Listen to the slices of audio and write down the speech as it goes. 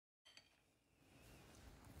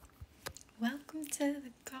Welcome to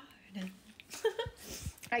the garden.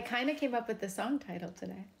 I kind of came up with the song title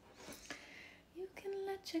today. You can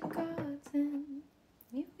let your guards in.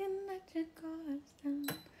 You can let your guards down.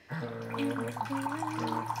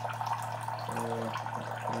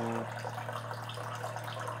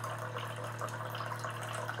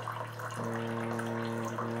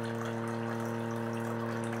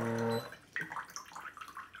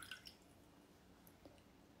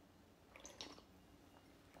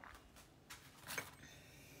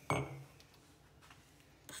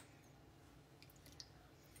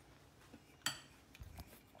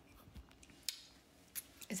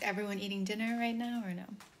 Is everyone eating dinner right now or no?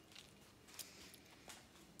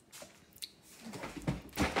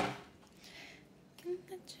 Can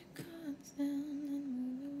let your guards down and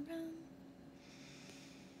move around.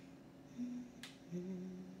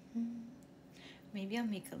 Maybe I'll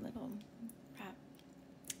make a little rap.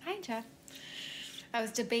 Hi, Jeff. I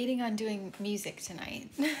was debating on doing music tonight.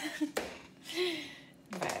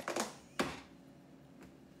 But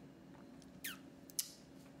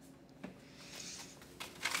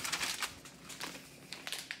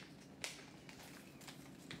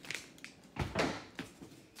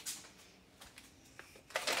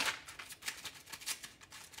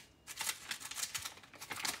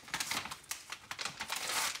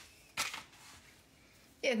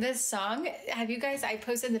in this song, have you guys, I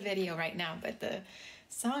posted the video right now, but the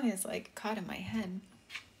song is like caught in my head.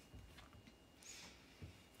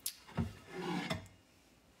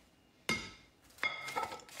 I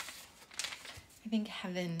think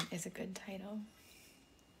Heaven is a good title.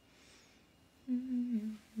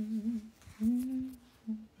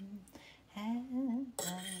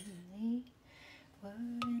 Heavenly, we're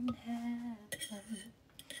in heaven.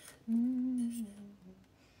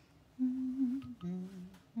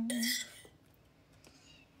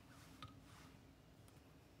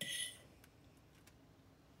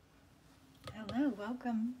 Hello,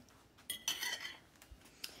 welcome.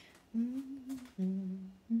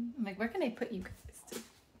 I'm like, where can I put you guys?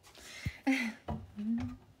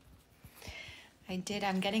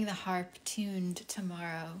 I'm getting the harp tuned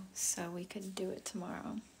tomorrow, so we could do it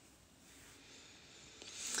tomorrow.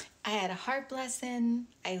 I had a harp lesson.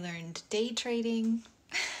 I learned day trading.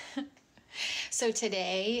 So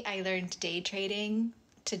today I learned day trading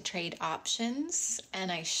to trade options,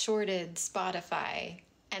 and I shorted Spotify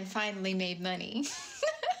and finally made money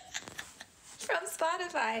from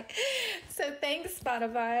Spotify. So thanks,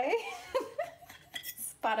 Spotify.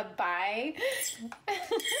 Spotify.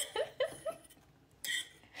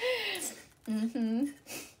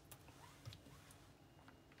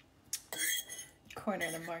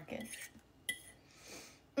 Corner the market.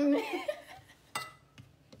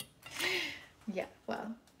 Yeah,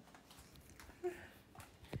 well, it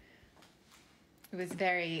was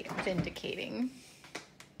very vindicating.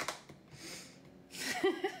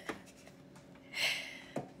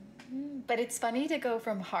 But it's funny to go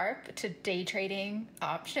from harp to day trading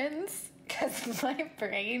options because my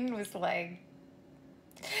brain was like,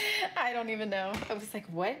 I don't even know. I was like,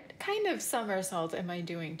 what kind of somersault am I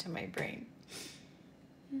doing to my brain?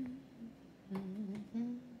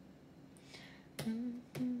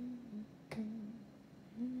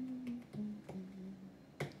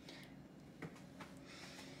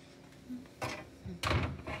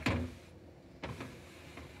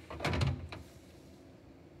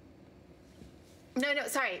 No,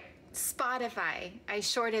 sorry. Spotify. I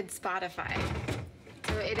shorted Spotify.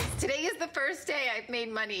 So today is the first day I've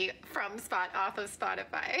made money from off of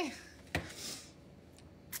Spotify.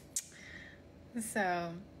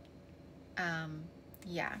 So,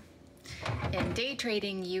 yeah. In day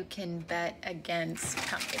trading, you can bet against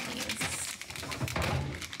companies.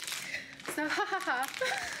 So,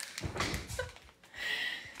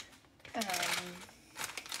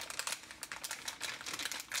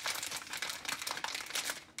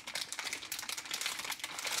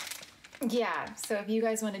 yeah, so if you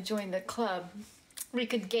guys want to join the club, we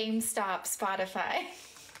could GameStop Spotify.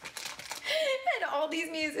 And all these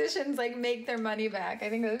musicians like make their money back. I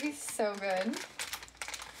think that would be so good.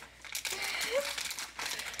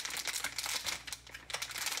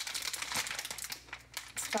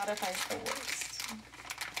 Spotify's the worst.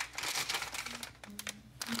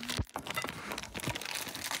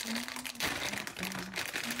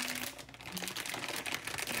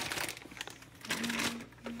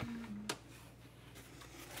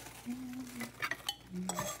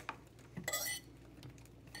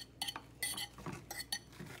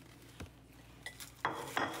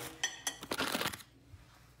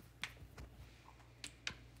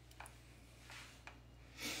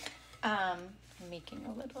 making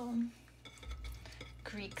a little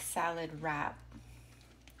Greek salad wrap